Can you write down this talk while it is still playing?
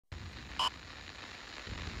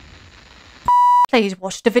Please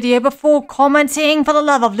watch the video before commenting, for the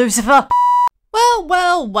love of Lucifer.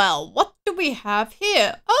 Well, what do we have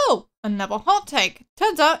here? Oh, another hot take.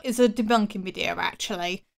 Turns out it's a debunking video,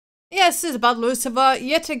 actually. Yes, it's about Lucifer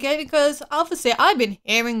yet again, because obviously I've been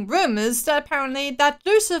hearing rumors that apparently that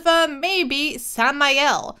Lucifer may be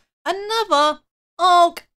Samael, another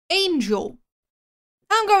archangel.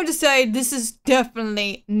 I'm going to say this is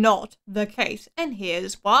definitely not the case, and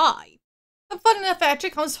here's why. And funny enough, it actually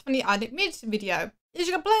comes from the Addict Music video. As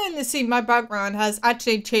you can plainly see, my background has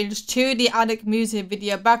actually changed to the Addict Music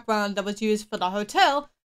video background that was used for the hotel,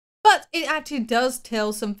 but it actually does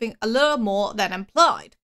tell something a little more than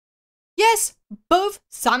implied. Yes, both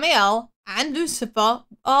Samael and Lucifer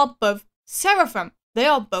are both seraphim. They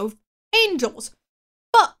are both angels,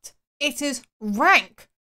 but it is rank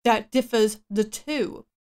that differs the two.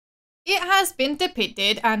 It has been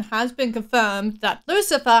depicted and has been confirmed that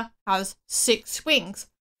Lucifer has 6 wings,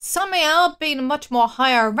 Samael being a much more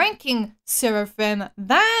higher ranking seraphim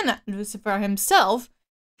than Lucifer himself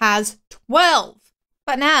has 12.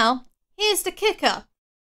 But now, here's the kicker.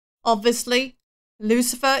 Obviously,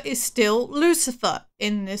 Lucifer is still Lucifer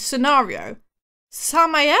in this scenario.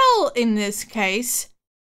 Samael in this case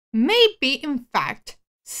may be in fact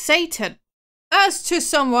Satan. As to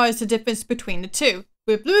summarize the difference between the two,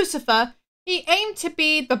 with Lucifer, he aimed to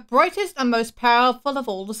be the brightest and most powerful of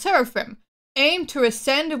all the seraphim, aimed to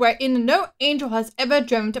ascend wherein no angel has ever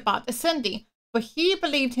dreamt about ascending, for he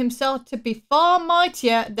believed himself to be far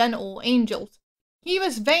mightier than all angels. He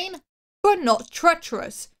was vain, but not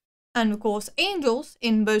treacherous. And of course, angels,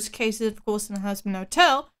 in most cases, of course, in the Hazbin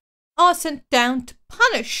Hotel, are sent down to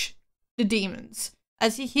punish the demons,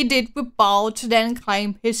 as he did with Baal to then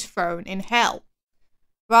claim his throne in hell.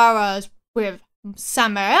 Whereas with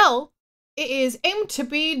Samael, it is aimed to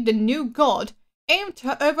be the new god, aimed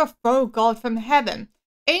to overthrow God from heaven,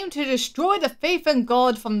 aimed to destroy the faith in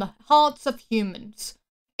God from the hearts of humans,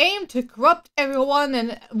 aimed to corrupt everyone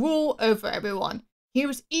and rule over everyone. He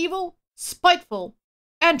was evil, spiteful,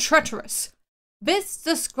 and treacherous. This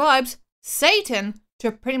describes Satan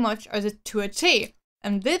to pretty much to a T,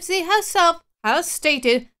 and Vivzi herself has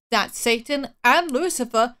stated that Satan and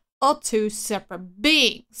Lucifer are 2 separate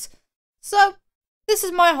beings. So, this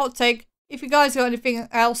is my hot take. If you guys got anything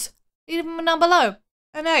else, leave them down below,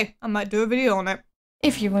 and hey, I might do a video on it.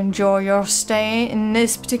 If you enjoy your stay in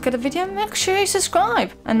this particular video, make sure you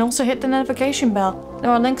subscribe and also hit the notification bell. There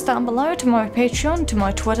are links down below to my Patreon, to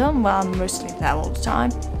my Twitter, where I'm mostly there all the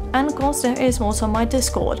time, and of course there is also my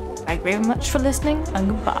Discord. Thank you very much for listening,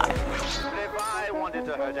 and goodbye. If I wanted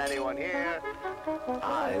to hurt anyone here,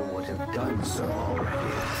 I would have done so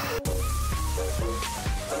already.